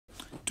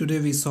Today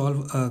we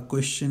solve a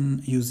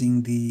question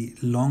using the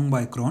long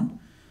by Chron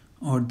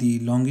or the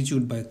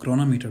longitude by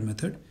chronometer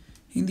method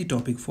in the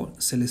topic for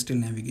celestial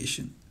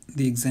navigation.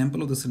 The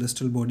example of the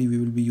celestial body we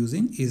will be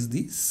using is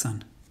the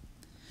sun.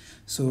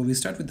 So we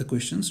start with the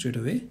question straight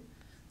away.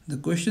 The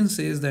question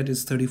says that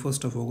it's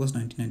 31st of August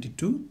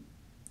 1992.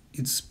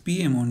 It's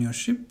PM on your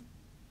ship.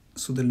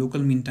 So the local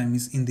mean time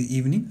is in the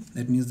evening.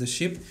 That means the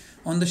ship,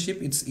 on the ship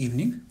it's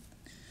evening.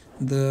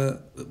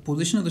 The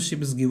position of the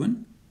ship is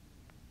given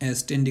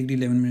as 10 degree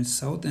 11 minutes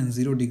south and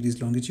 0 degrees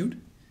longitude.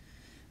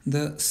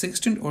 The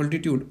sextant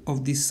altitude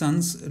of the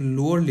sun's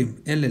lower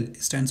limb, LL,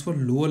 stands for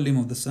lower limb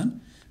of the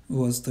sun,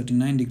 was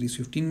 39 degrees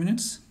 15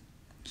 minutes.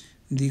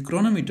 The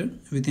chronometer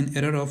with an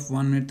error of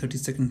 1 minute 30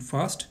 seconds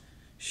fast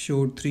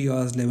showed 3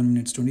 hours 11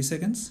 minutes 20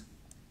 seconds.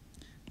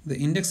 The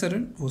index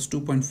error was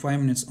 2.5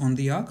 minutes on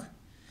the arc.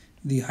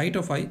 The height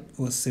of I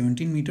was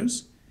 17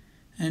 meters,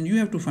 and you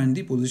have to find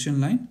the position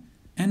line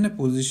and the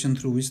position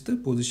through which the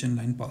position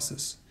line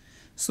passes.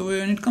 So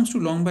when it comes to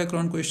long by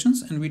Chron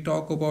questions and we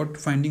talk about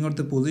finding out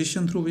the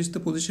position through which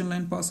the position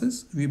line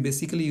passes, we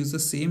basically use the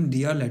same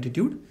dr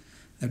latitude,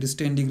 that is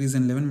 10 degrees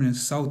and 11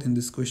 minutes south in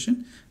this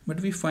question, but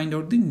we find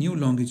out the new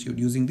longitude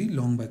using the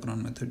long by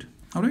Chron method.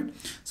 Alright,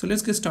 so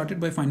let's get started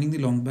by finding the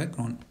long by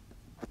Chron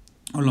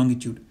or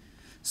longitude.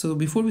 So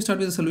before we start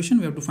with the solution,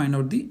 we have to find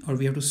out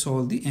we have to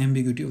solve the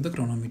ambiguity of the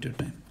chronometer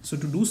time. So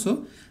to do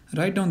so,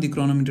 write down the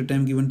chronometer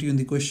time given to you in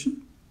the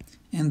question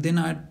and then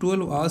add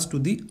 12 hours to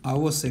the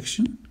hour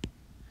section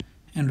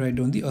and write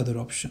down the other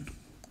option.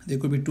 There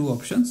could be two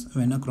options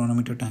when a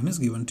chronometer time is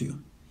given to you.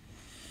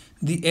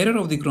 The error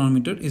of the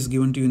chronometer is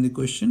given to you in the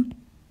question.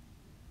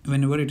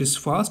 Whenever it is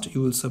fast,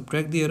 you will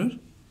subtract the error,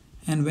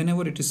 and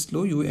whenever it is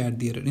slow, you add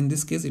the error. In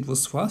this case, it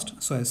was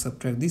fast, so I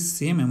subtract the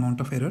same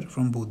amount of error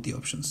from both the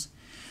options.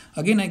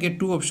 Again, I get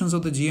two options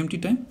of the GMT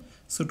time.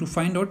 So to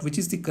find out which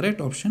is the correct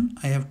option,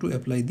 I have to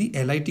apply the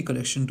LIT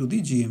correction to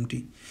the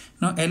GMT.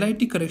 Now,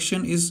 LIT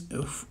correction is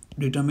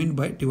determined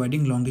by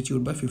dividing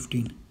longitude by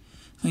 15.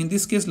 In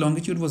this case,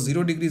 longitude was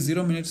 0 degrees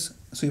 0 minutes.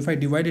 So if I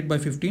divide it by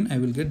 15, I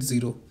will get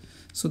 0.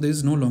 So there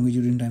is no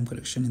longitude in time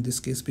correction in this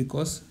case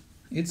because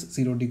it's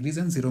 0 degrees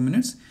and 0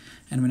 minutes.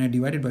 And when I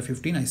divide it by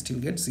 15, I still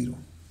get 0.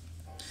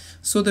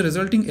 So the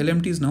resulting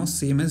LMT is now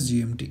same as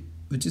GMT,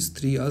 which is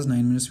 3 hours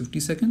 9 minutes 50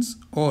 seconds,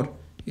 or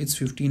it's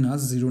 15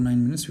 hours 09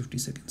 minutes 50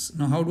 seconds.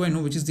 Now how do I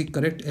know which is the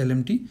correct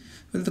LMT?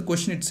 Well, the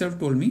question itself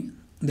told me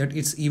that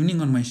it's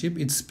evening on my ship,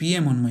 it's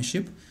PM on my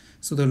ship.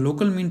 So the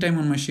local mean time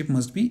on my ship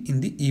must be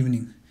in the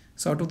evening.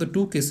 So out of the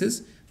two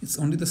cases, it's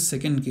only the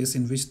second case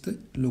in which the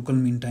local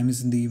mean time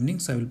is in the evening.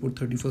 So I will put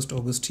 31st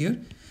August here.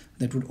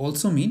 That would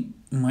also mean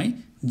my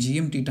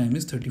GMT time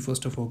is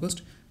 31st of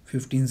August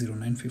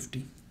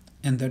 15:09:50.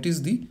 And that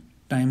is the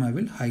time I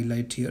will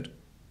highlight here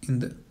in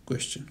the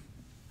question.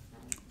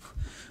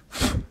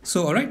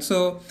 So alright,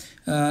 so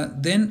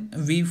then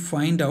we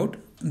find out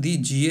the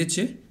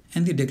GHA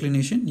and the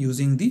declination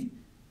using the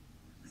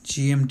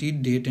GMT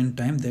date and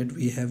time that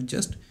we have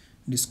just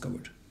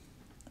discovered.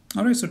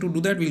 Alright, so to do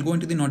that, we'll go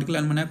into the Nautical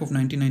Almanac of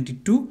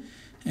 1992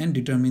 and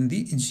determine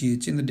the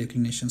GH in the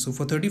declination. So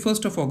for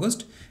 31st of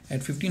August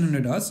at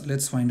 1500 hours,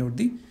 let's find out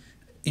the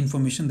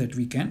information that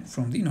we can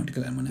from the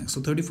Nautical Almanac.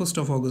 So 31st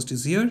of August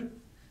is here.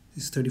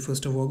 This is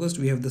 31st of August.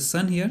 We have the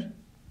sun here.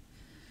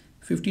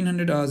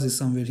 1500 hours is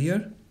somewhere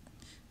here.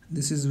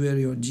 This is where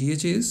your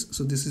GH is.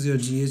 So this is your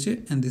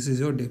GHA and this is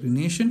your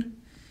declination.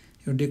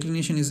 Your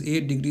declination is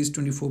 8 degrees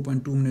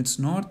 24.2 minutes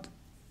north.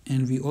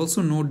 And we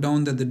also note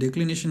down that the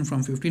declination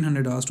from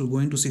 1500 hours to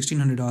going to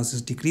 1600 hours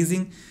is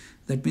decreasing.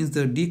 That means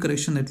the D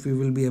correction that we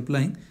will be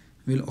applying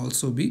will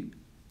also be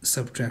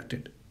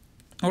subtracted.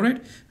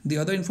 Alright, the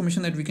other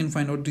information that we can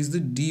find out is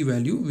the D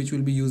value, which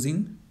we'll be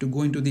using to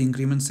go into the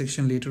increment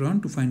section later on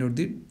to find out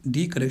the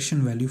D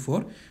correction value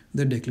for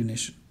the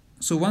declination.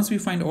 So once we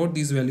find out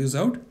these values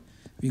out,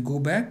 we go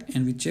back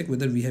and we check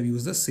whether we have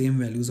used the same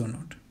values or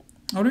not.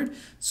 Alright,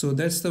 so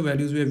that's the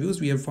values we have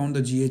used. We have found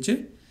the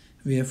GHA.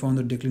 We have found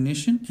the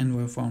declination and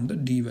we have found the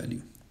D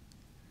value.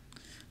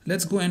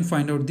 Let's go and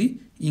find out the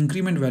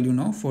increment value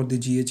now for the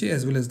GHA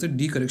as well as the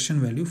D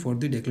correction value for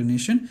the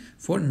declination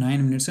for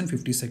 9 minutes and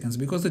 50 seconds,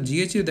 because the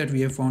GHA that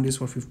we have found is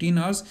for 15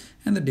 hours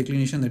and the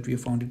declination that we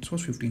have found is for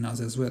 15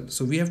 hours as well.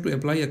 So we have to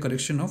apply a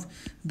correction of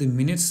the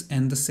minutes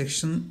and the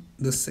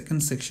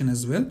second section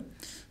as well,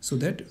 so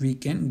that we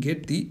can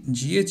get the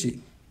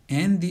GHA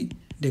and the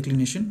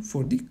declination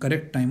for the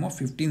correct time of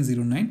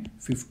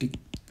 15:09:50.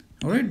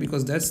 Alright,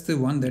 because that's the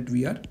one that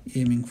we are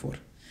aiming for.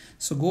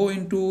 So go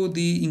into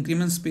the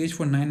increments page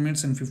for 9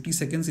 minutes and 50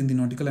 seconds in the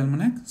Nautical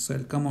Almanac. So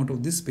I'll come out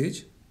of this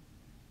page.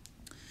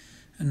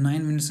 And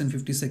 9 minutes and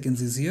 50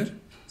 seconds is here.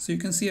 So you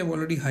can see I've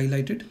already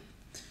highlighted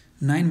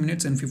 9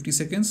 minutes and 50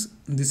 seconds.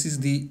 This is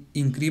the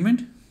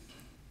increment.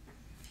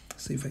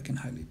 So if I can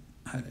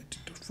highlight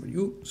it for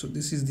you. So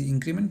this is the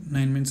increment,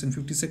 9 minutes and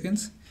 50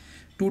 seconds.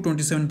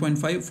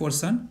 227.5 for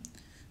sun.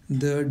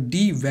 The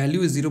D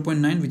value is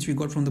 0.9, which we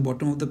got from the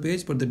bottom of the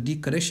page, but the D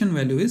correction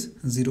value is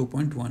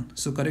 0.1.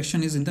 So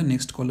correction is in the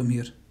next column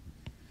here.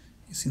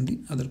 It's in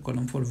the other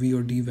column for V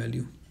or D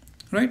value.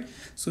 right?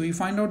 So we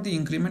find out the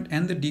increment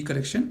and the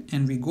decorrection,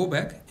 and we go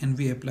back and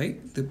we apply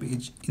the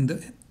page in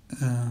the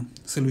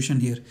solution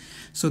here.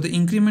 So the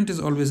increment is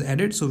always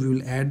added, so we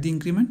will add the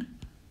increment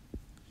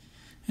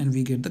and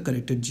we get the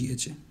corrected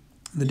GHA.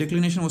 The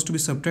declination was to be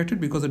subtracted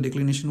because the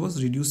declination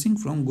was reducing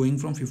from going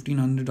from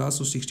 1500 hours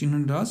to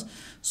 1600 hours.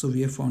 So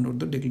we have found out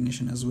the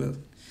declination as well.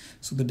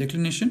 So the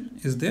declination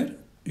is there.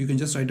 You can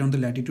just write down the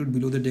latitude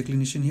below the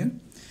declination here.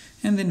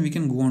 And then we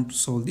can go on to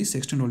solve the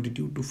sextant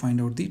altitude to find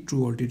out the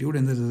true altitude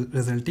and the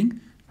resulting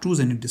true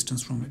zenith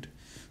distance from it.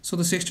 So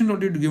the sextant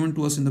altitude given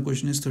to us in the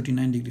question is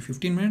 39 degree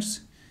 15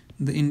 minutes.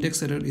 The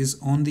index error is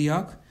on the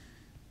arc,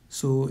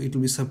 so it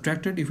will be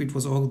subtracted. If it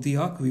was off the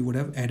arc, we would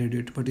have added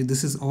it, but if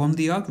this is on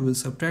the arc, we will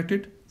subtract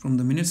it. From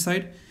the minute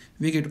side,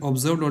 we get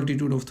observed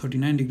altitude of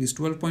 39 degrees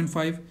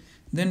 12.5.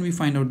 Then we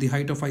find out the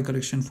height of eye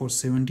correction for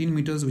 17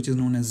 meters, which is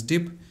known as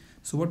dip.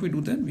 So what we do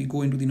then, we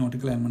go into the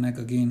nautical almanac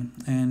again,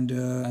 and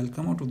I'll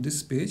come out of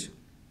this page.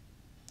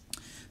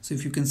 So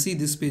if you can see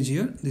this page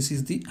here, this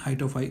is the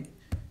height of eye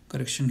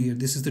correction here.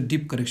 This is the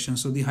dip correction.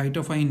 So the height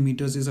of eye in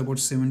meters is about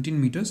 17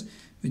 meters,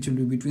 which will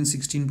be between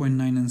 16.9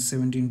 and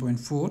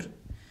 17.4.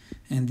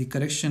 And the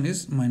correction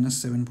is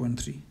minus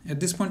 7.3. At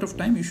this point of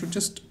time, you should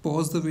just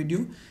pause the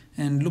video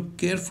and look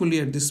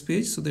carefully at this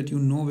page so that you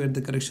know where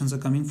the corrections are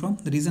coming from.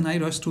 The reason I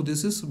rush through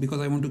this is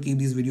because I want to keep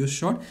these videos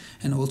short,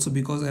 and also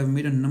because I have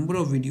made a number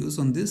of videos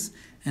on this,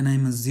 and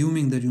I'm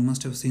assuming that you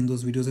must have seen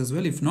those videos as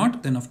well. If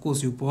not, then of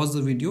course you pause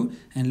the video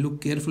and look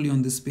carefully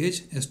on this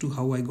page as to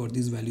how I got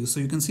these values. So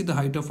you can see the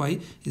height of eye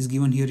is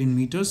given here in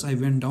meters. I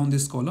went down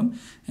this column,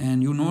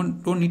 and you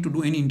don't need to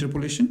do any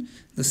interpolation.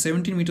 The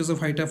 17 meters of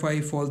height of eye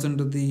falls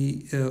under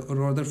the, or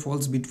rather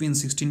falls between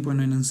 16.9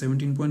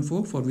 and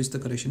 17.4, for which the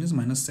correction is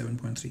minus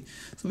 7.3.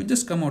 So we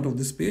just come out of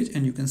this page,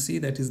 and you can see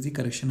that is the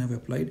correction I've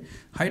applied.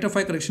 Height of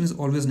eye correction is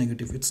always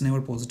negative. It's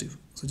never positive.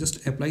 So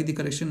just apply the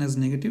correction as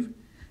negative,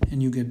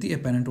 and you get the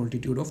apparent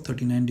altitude of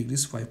 39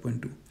 degrees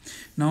 5.2.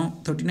 Now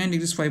 39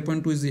 degrees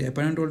 5.2 is the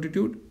apparent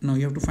altitude. Now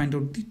you have to find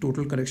out the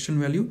total correction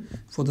value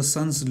for the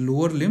sun's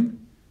lower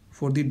limb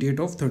for the date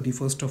of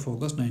 31st of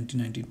August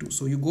 1992.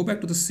 So you go back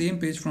to the same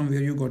page from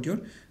where you got your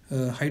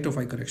height of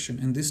eye correction,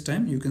 and this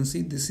time you can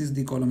see this is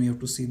the column you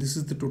have to see. This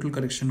is the total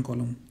correction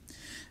column.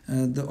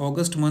 The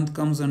August month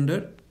comes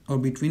under or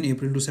between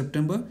April to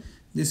September.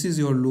 This is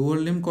your lower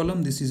limb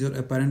column. This is your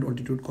apparent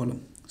altitude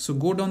column. So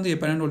go down the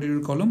apparent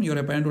altitude column. Your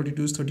apparent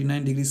altitude is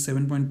 39 degrees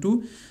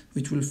 7.2,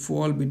 which will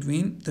fall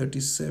between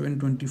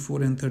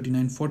 37.24 and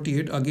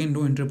 39.48. Again,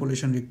 no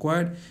interpolation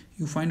required.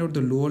 You find out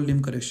the lower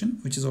limb correction,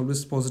 which is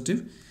always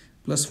positive,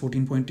 plus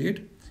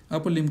 14.8.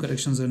 Upper limb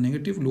corrections are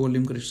negative, lower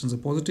limb corrections are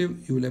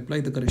positive. You will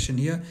apply the correction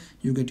here.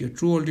 You get your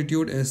true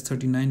altitude as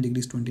 39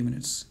 degrees 20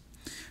 minutes.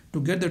 To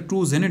get the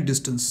true zenith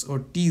distance, or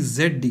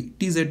TZD,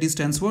 TZD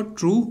stands for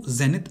true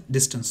zenith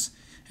distance.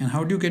 And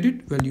how do you get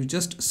it? Well, you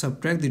just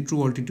subtract the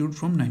true altitude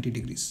from 90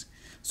 degrees.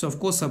 So of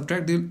course,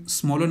 subtract the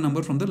smaller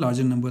number from the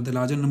larger number. The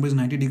larger number is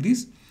 90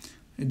 degrees.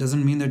 It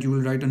doesn't mean that you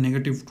will write a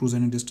negative true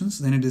zenith distance.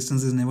 Zenith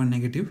distance is never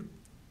negative.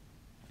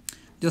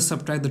 Just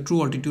subtract the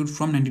true altitude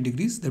from 90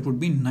 degrees. That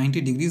would be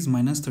 90 degrees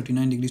minus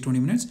 39 degrees 20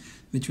 minutes,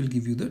 which will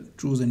give you the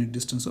true zenith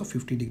distance of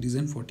 50 degrees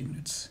and 40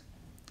 minutes.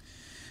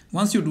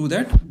 Once you do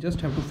that,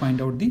 just have to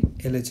find out the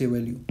LHA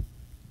value.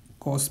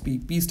 Cos P.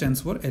 P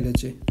stands for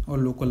LHA, or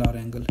local R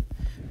angle.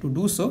 To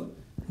do so,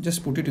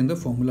 just put it in the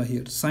formula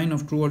here. Sine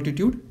of true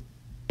altitude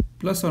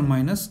plus or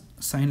minus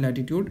sine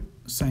latitude,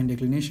 sine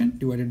declination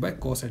divided by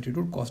cos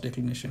altitude, cos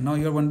declination. Now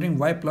you are wondering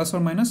why plus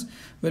or minus?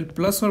 Well,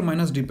 plus or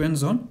minus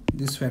depends on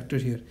this factor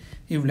here.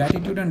 If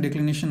latitude and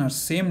declination are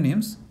same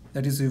names,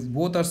 that is if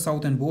both are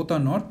south and both are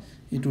north,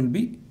 it will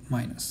be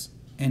minus.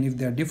 And if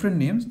they are different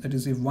names, that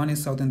is if one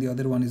is south and the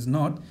other one is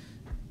north,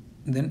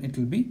 then it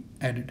will be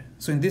added.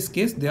 So in this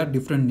case, they are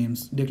different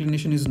names.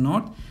 Declination is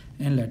north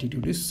and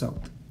latitude is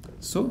south.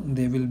 So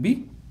they will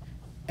be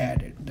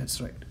added.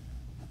 That's right.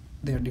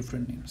 They are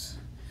different names.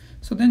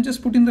 So then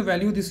just put in the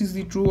value. This is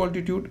the true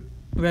altitude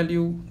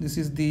value. This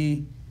is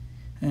the,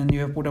 and you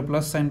have put a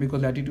plus sign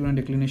because latitude and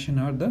declination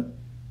are the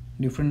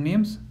different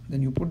names.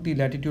 Then you put the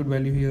latitude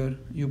value here.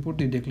 You put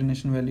the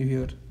declination value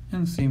here.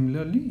 And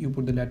similarly, you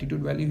put the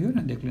latitude value here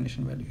and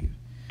declination value here.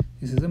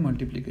 This is a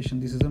multiplication.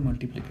 This is a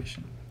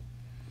multiplication.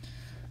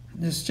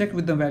 Just check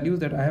with the values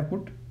that I have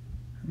put.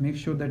 Make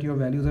sure that your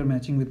values are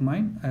matching with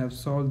mine. I have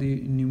solved the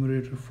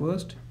numerator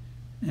first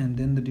and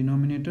then the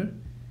denominator.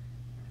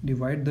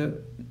 Divide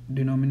the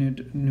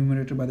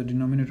numerator by the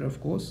denominator,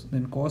 of course.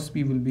 Then cos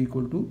P will be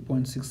equal to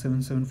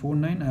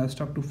 0.67749. I have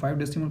stuck to 5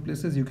 decimal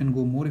places. You can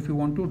go more if you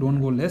want to.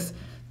 Don't go less.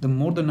 The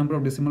more the number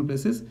of decimal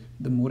places,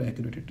 the more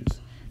accurate it is.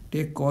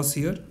 Take cos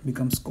here,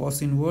 becomes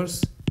cos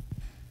inverse.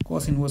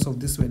 Cos inverse of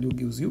this value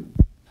gives you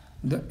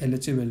the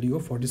LHA value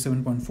of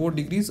 47.4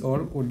 degrees,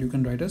 or what you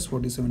can write as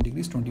 47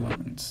 degrees 21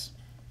 minutes.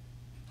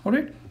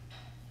 Alright.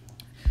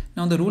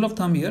 Now the rule of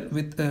thumb here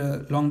with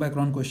a long by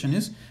Chron question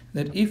is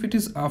that if it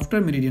is after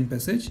meridian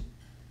passage,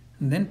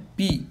 then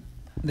P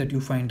that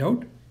you find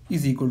out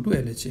is equal to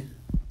LHA.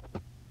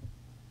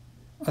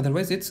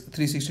 Otherwise it's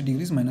 360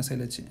 degrees minus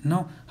LHA.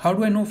 Now how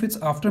do I know if it's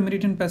after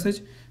meridian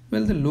passage?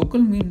 Well, the local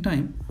mean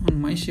time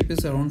on my ship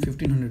is around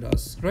 1500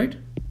 hours, right?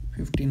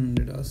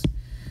 1500 hours.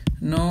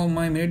 Now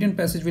my meridian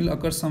passage will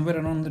occur somewhere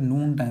around the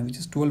noon time, which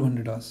is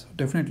 1200 hours.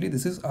 Definitely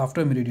this is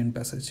after meridian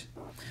passage.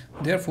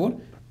 Therefore,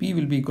 P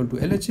will be equal to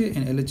LHA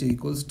and LHA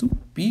equals to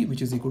P,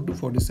 which is equal to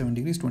 47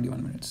 degrees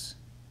 21 minutes.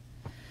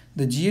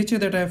 The GHA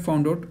that I have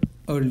found out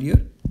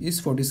earlier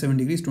is 47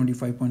 degrees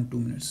 25.2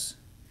 minutes.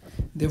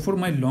 Therefore,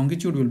 my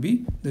longitude will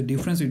be the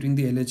difference between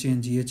the LHA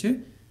and GHA,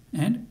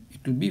 and it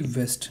will be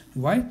west.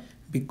 Why?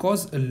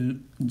 Because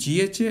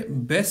GHA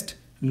best,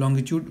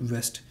 longitude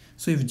west.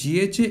 So if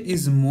GHA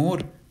is more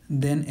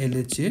than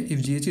LHA,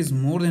 if GHA is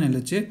more than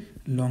LHA,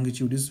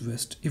 longitude is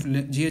west. If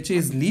GHA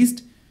is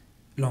least,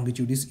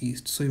 longitude is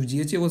east. So if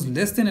GHA was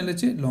less than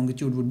LHA,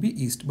 longitude would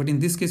be east. But in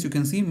this case, you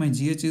can see my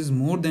GHA is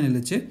more than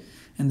LHA,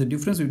 and the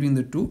difference between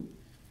the two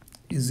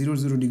is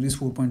 00 degrees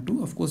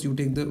 4.2. Of course, you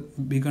take the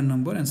bigger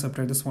number and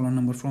subtract the smaller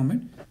number from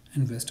it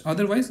and west.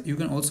 Otherwise, you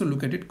can also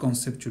look at it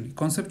conceptually.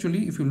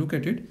 Conceptually, if you look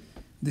at it,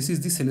 this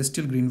is the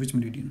celestial Greenwich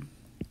meridian.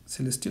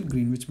 Celestial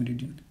Greenwich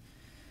meridian.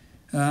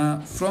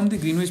 From the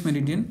Greenwich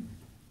meridian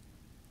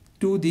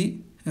to the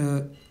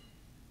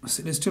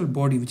celestial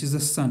body, which is the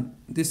sun,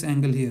 this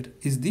angle here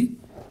is the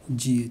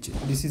GHA.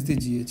 This is the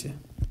GHA.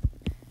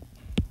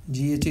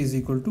 GHA is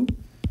equal to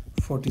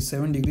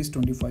 47 degrees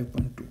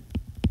 25.2.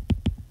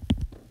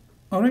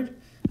 Alright,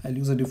 I'll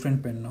use a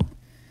different pen now.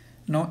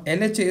 Now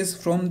LHA is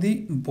from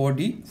the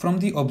body, from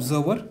the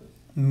observer,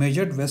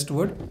 measured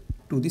westward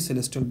to the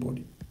celestial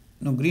body.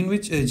 Now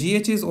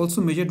GHA is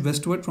also measured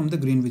westward from the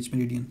Greenwich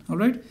meridian.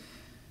 Alright,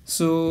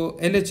 so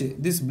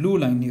LHA, this blue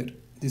line here,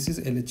 this is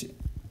LHA.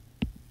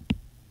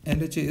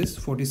 LHA is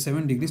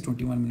 47 degrees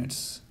 21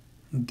 minutes.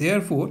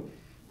 Therefore,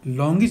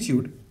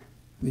 longitude,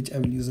 which I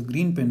will use a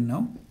green pen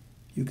now,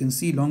 you can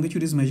see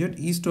longitude is measured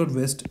east or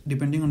west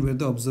depending on where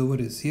the observer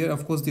is. Here,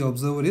 of course, the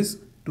observer is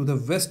to the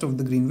west of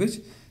the Greenwich.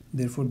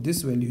 Therefore,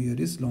 this value here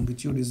is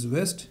longitude is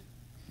west,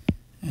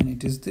 and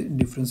it is the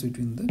difference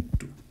between the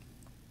two.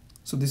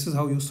 So this is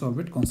how you solve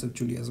it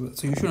conceptually as well.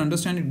 So you should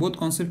understand it both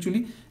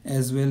conceptually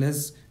as well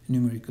as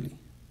numerically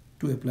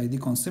to apply the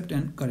concept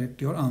and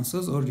correct your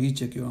answers or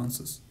recheck your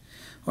answers.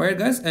 Alright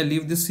guys, I'll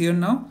leave this here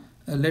now.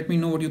 Let me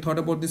know what you thought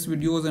about this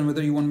videos and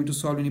whether you want me to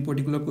solve any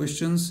particular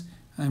questions.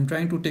 I'm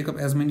trying to take up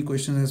as many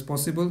questions as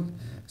possible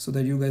so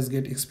that you guys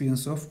get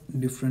experience of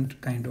different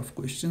kind of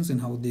questions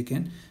and how they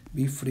can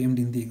be framed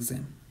in the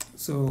exam.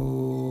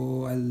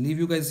 So I'll leave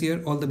you guys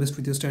here. All the best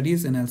with your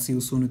studies, and I'll see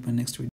you soon with my next video.